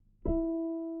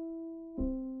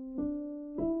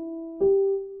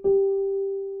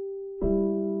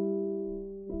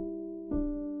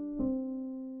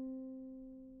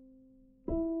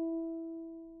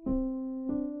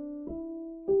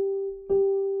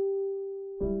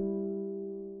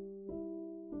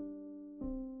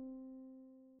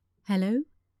Hello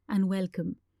and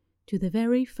welcome to the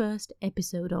very first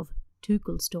episode of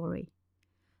Tuchel Story.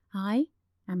 I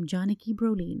am Janaki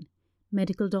Brolin,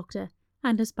 medical doctor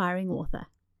and aspiring author.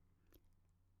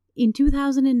 In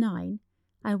 2009,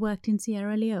 I worked in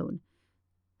Sierra Leone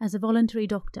as a voluntary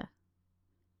doctor.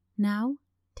 Now,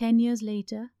 10 years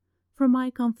later, from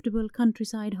my comfortable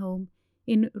countryside home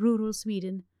in rural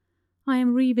Sweden, I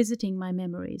am revisiting my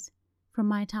memories from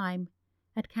my time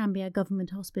at Cambia Government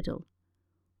Hospital,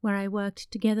 where I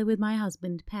worked together with my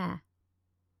husband, Per.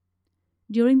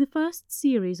 During the first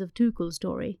series of Tuchel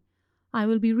Story, I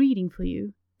will be reading for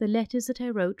you the letters that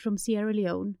I wrote from Sierra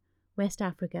Leone, West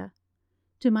Africa,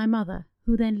 to my mother,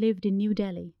 who then lived in New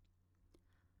Delhi.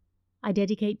 I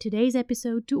dedicate today's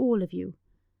episode to all of you,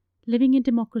 living in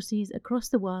democracies across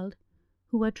the world,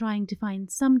 who are trying to find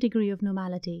some degree of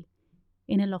normality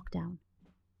in a lockdown.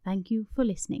 Thank you for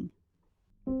listening.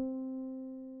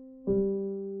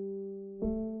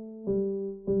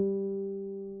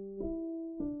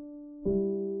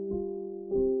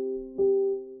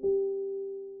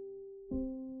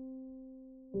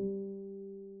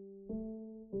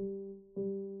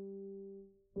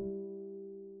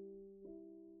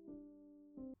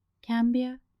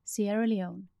 Cambia, Sierra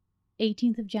Leone,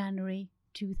 18th of January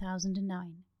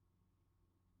 2009.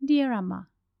 Dear Amma,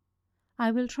 I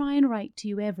will try and write to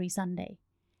you every Sunday.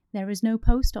 There is no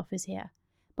post office here,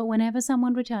 but whenever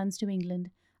someone returns to England,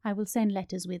 I will send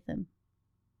letters with them.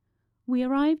 We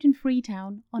arrived in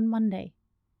Freetown on Monday.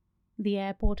 The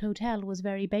airport hotel was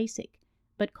very basic,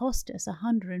 but cost us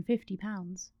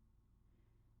 £150.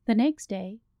 The next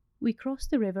day, we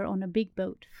crossed the river on a big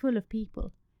boat full of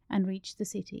people and reached the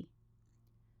city.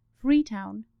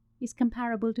 Freetown is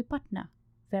comparable to Patna,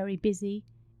 very busy,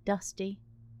 dusty,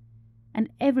 and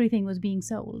everything was being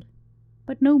sold,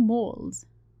 but no malls.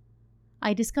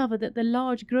 I discovered that the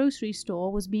large grocery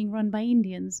store was being run by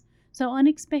Indians, so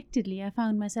unexpectedly I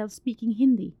found myself speaking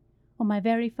Hindi on my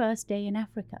very first day in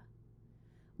Africa.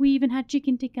 We even had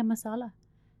chicken tikka masala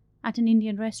at an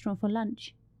Indian restaurant for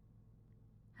lunch.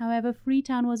 However,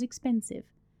 Freetown was expensive.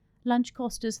 Lunch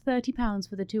cost us £30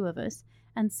 for the two of us,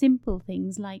 and simple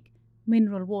things like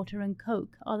mineral water and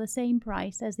Coke are the same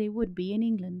price as they would be in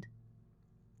England.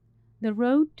 The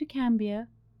road to Cambia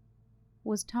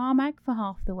was tarmac for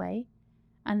half the way,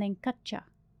 and then Kacha.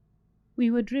 We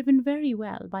were driven very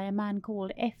well by a man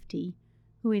called FT,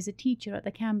 who is a teacher at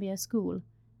the Cambia school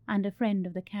and a friend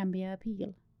of the Cambia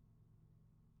Appeal.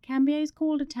 Cambia is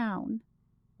called a town,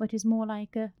 but is more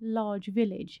like a large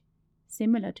village,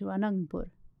 similar to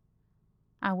Anandpur.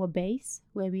 Our base,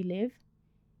 where we live,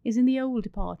 is in the old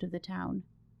part of the town.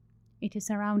 It is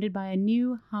surrounded by a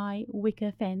new high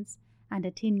wicker fence and a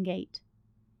tin gate.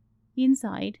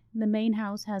 Inside, the main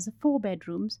house has 4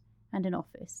 bedrooms and an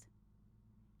office.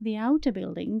 The outer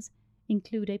buildings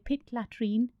include a pit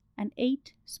latrine and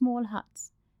 8 small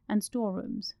huts and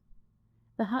storerooms.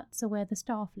 The huts are where the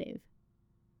staff live.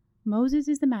 Moses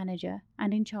is the manager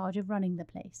and in charge of running the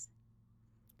place.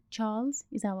 Charles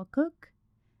is our cook,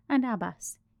 and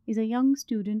Abbas is a young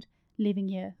student living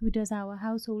here who does our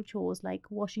household chores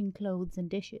like washing clothes and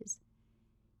dishes.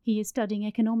 He is studying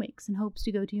economics and hopes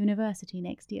to go to university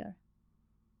next year.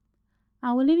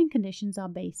 Our living conditions are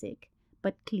basic,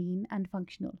 but clean and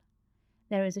functional.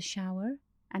 There is a shower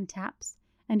and taps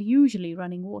and usually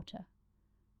running water.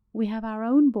 We have our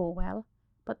own borewell,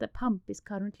 but the pump is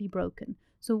currently broken,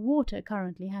 so water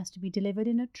currently has to be delivered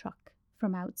in a truck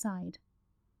from outside.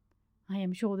 I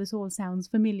am sure this all sounds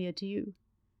familiar to you.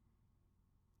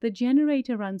 The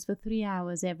generator runs for 3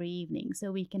 hours every evening,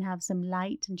 so we can have some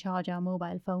light and charge our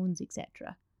mobile phones,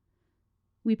 etc.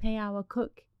 We pay our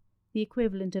cook the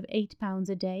equivalent of £8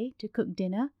 a day to cook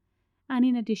dinner, and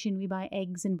in addition we buy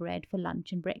eggs and bread for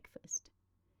lunch and breakfast.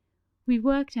 We've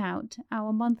worked out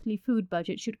our monthly food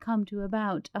budget should come to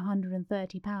about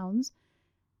 £130,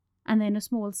 and then a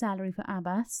small salary for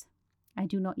Abbas. I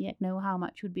do not yet know how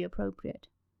much would be appropriate.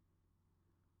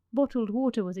 Bottled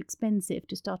water was expensive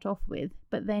to start off with,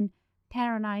 but then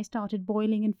Per and I started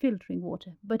boiling and filtering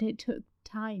water, but it took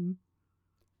time.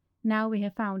 Now we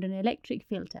have found an electric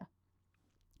filter.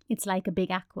 It's like a big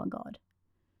AquaGuard.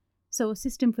 So a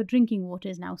system for drinking water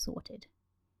is now sorted.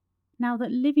 Now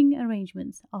that living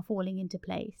arrangements are falling into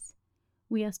place,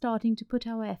 we are starting to put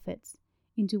our efforts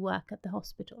into work at the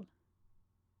hospital.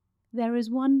 There is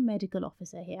one medical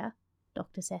officer here,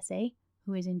 Dr. Sese,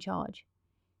 who is in charge.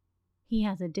 He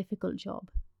has a difficult job.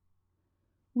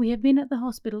 We have been at the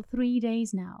hospital 3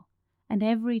 days now, and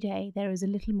every day there is a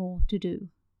little more to do.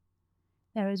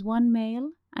 There is 1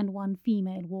 male and 1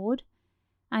 female ward,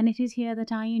 and it is here that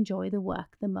I enjoy the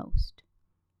work the most.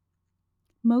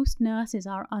 Most nurses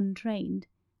are untrained,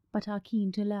 but are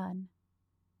keen to learn.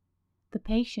 The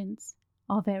patients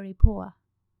are very poor.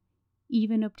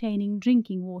 Even obtaining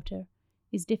drinking water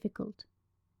is difficult.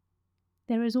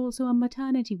 There is also a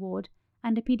maternity ward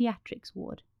and a pediatrics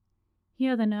ward.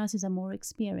 Here the nurses are more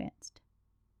experienced.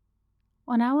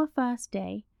 On our first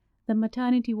day, the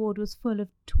maternity ward was full of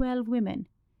 12 women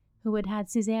who had had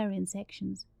cesarean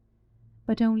sections,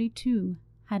 but only 2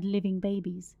 had living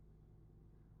babies.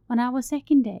 On our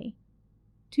second day,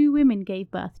 2 women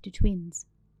gave birth to twins.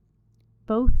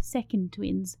 Both second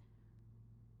twins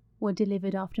were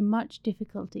delivered after much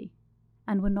difficulty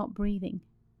and were not breathing.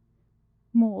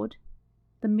 Maud,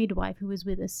 the midwife who was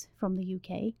with us from the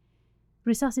UK,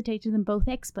 resuscitated them both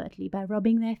expertly by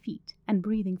rubbing their feet and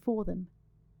breathing for them.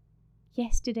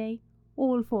 Yesterday,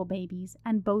 all 4 babies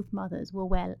and both mothers were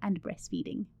well and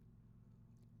breastfeeding.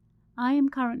 I am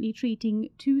currently treating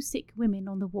 2 sick women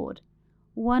on the ward.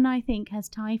 One I think has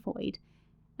typhoid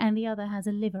and the other has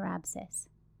a liver abscess.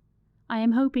 I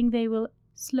am hoping they will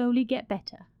slowly get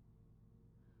better.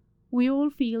 We all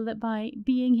feel that by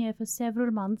being here for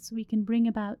several months we can bring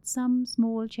about some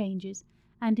small changes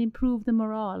and improve the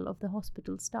morale of the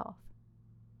hospital staff.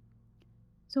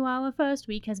 So our first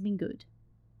week has been good.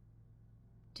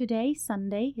 Today,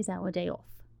 Sunday, is our day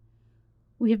off.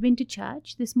 We have been to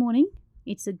church this morning.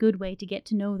 It's a good way to get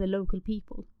to know the local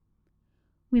people.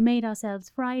 We made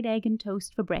ourselves fried egg and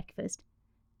toast for breakfast,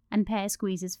 and Pear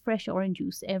squeezes fresh orange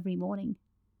juice every morning.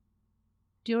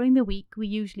 During the week, we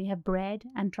usually have bread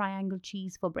and triangle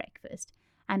cheese for breakfast,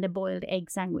 and a boiled egg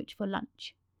sandwich for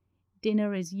lunch.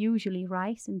 Dinner is usually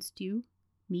rice and stew,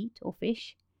 meat or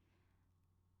fish.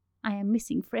 I am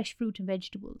missing fresh fruit and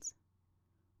vegetables.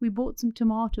 We bought some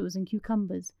tomatoes and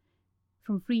cucumbers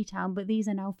from Freetown, but these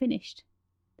are now finished.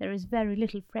 There is very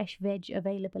little fresh veg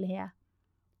available here.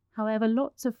 However,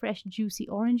 lots of fresh juicy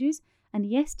oranges, and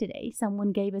yesterday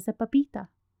someone gave us a papita.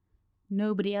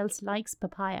 Nobody else likes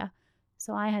papaya,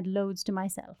 so I had loads to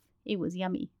myself. It was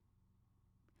yummy.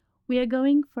 We are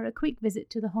going for a quick visit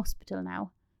to the hospital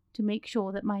now to make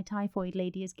sure that my typhoid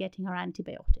lady is getting her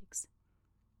antibiotics.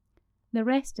 The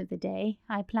rest of the day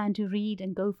I plan to read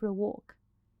and go for a walk.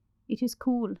 It is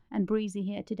cool and breezy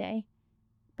here today,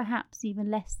 perhaps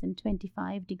even less than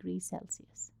 25 degrees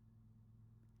Celsius.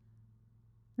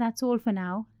 That's all for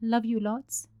now. Love you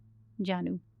lots.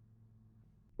 Janu.